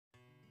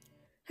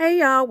Hey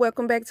y'all,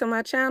 welcome back to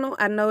my channel.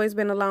 I know it's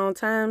been a long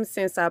time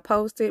since I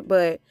posted,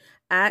 but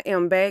I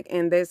am back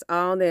and that's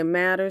all that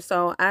matters.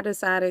 So I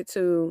decided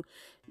to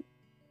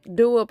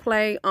do a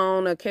play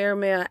on a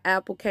caramel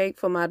apple cake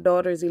for my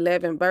daughter's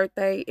 11th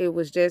birthday. It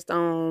was just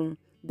on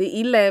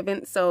the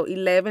 11th, so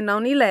 11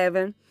 on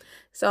 11.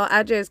 So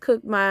I just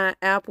cooked my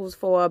apples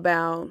for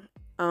about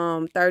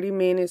 30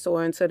 minutes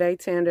or until they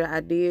tender. I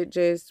did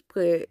just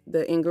put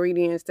the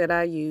ingredients that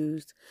I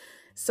used.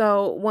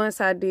 So once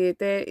I did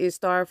that, it's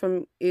time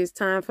for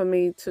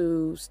me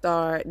to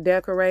start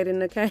decorating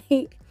the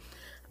cake.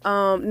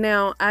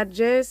 Now I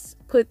just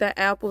put the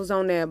apples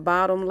on that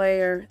bottom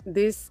layer.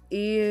 This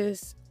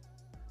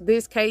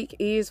cake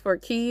is for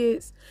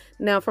kids.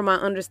 Now, from my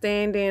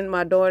understanding,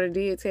 my daughter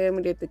did tell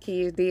me that the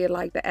kids did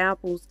like the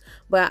apples,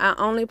 but I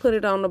only put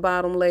it on the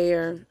bottom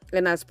layer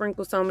and I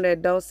sprinkled some of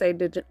that dulce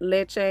de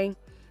leche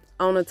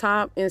on the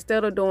top.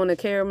 Instead of doing the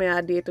caramel,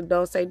 I did the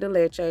dulce de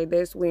leche.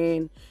 That's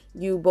when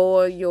you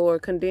boil your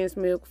condensed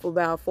milk for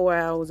about 4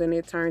 hours and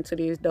it turned to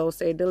this dulce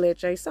de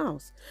leche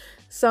sauce.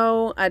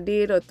 So I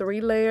did a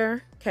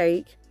 3-layer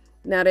cake.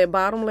 Now that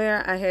bottom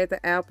layer, I had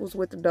the apples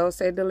with the dulce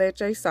de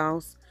leche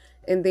sauce.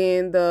 And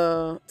then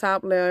the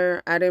top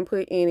layer, I didn't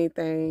put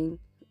anything.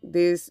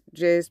 This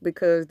just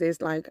because this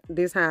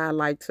how I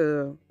like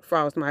to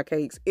frost my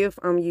cakes if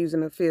I'm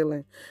using a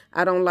filling.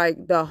 I don't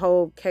like the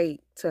whole cake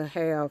to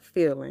have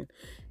filling.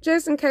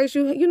 Just in case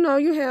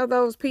you have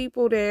those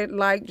people that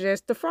like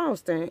just the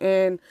frosting.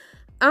 And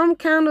I'm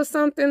kind of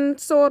something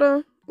sort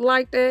of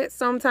like that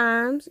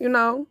sometimes,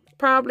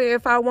 Probably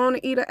if I want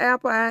to eat an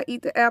apple, I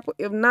eat the apple.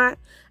 If not,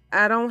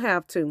 I don't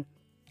have to.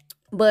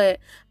 But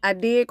I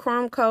did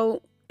crumb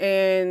coat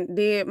and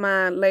did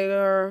my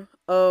layer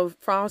of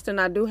frosting.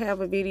 I do have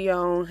a video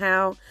on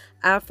how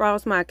I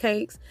frost my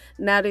cakes.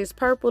 Now this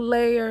purple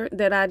layer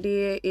that I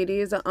did, it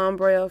is an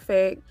ombre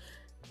effect.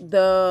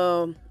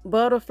 The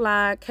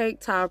butterfly cake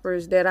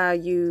toppers that I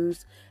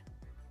used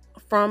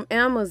from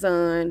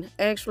Amazon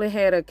actually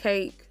had a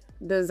cake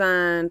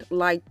designed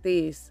like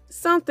this,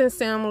 something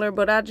similar,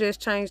 but I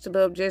just changed it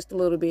up just a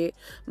little bit.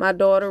 My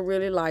daughter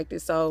really liked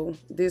it, so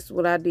this is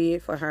what I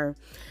did for her.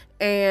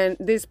 And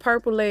this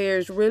purple layer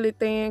is really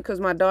thin because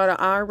my daughter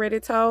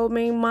already told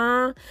me,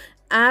 Mom,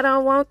 I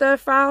don't want the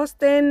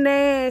frosting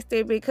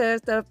nasty,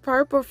 because the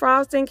purple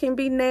frosting can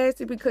be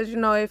nasty because,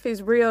 if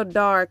it's real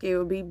dark, it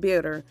will be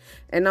bitter.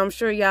 And I'm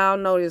sure y'all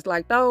notice,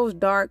 like, those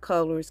dark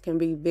colors can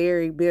be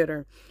very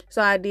bitter.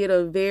 So I did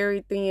a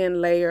very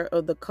thin layer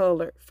of the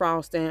colored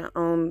frosting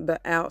on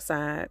the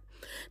outside.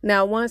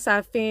 Now, once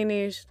I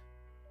finished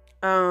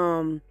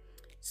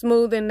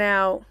smoothing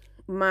out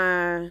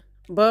my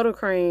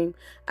buttercream,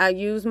 I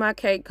used my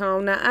cake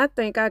cone. Now I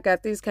think I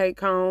got this cake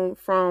cone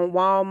from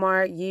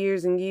Walmart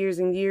years and years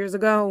and years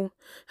ago.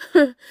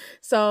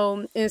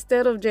 So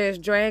instead of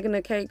just dragging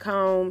the cake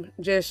cone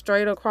just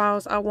straight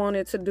across, I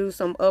wanted to do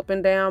some up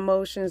and down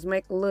motions,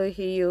 make little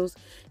heels,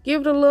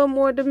 give it a little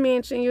more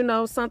dimension,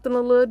 something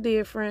a little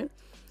different.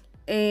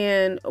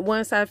 And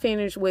once I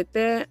finished with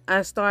that,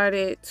 I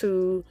started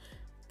to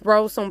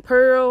throw some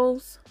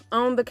pearls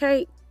on the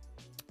cake.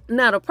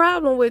 Now, the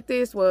problem with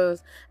this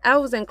was I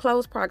was in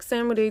close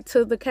proximity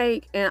to the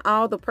cake and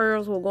all the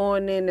pearls were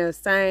going in the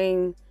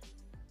same,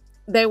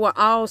 they were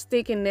all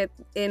sticking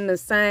in the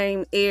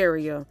same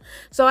area.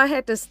 So I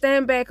had to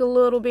stand back a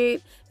little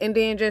bit and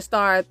then just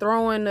start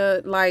throwing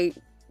make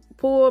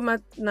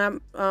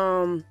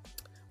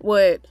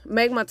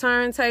my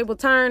turntable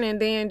turn and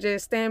then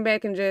just stand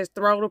back and just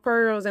throw the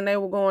pearls, and they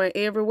were going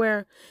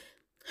everywhere.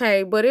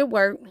 Hey, but it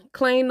worked.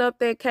 Cleaned up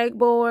that cake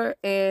board,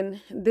 and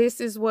this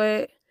is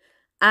what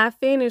I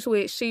finished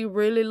with. She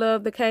really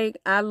loved the cake.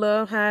 I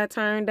love how it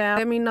turned out.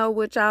 Let me know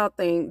what y'all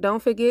think.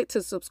 Don't forget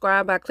to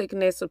subscribe by clicking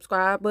that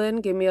subscribe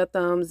button. Give me a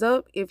thumbs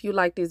up if you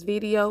like this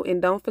video.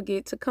 And don't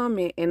forget to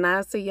comment. And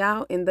I'll see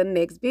y'all in the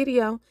next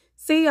video.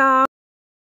 See y'all.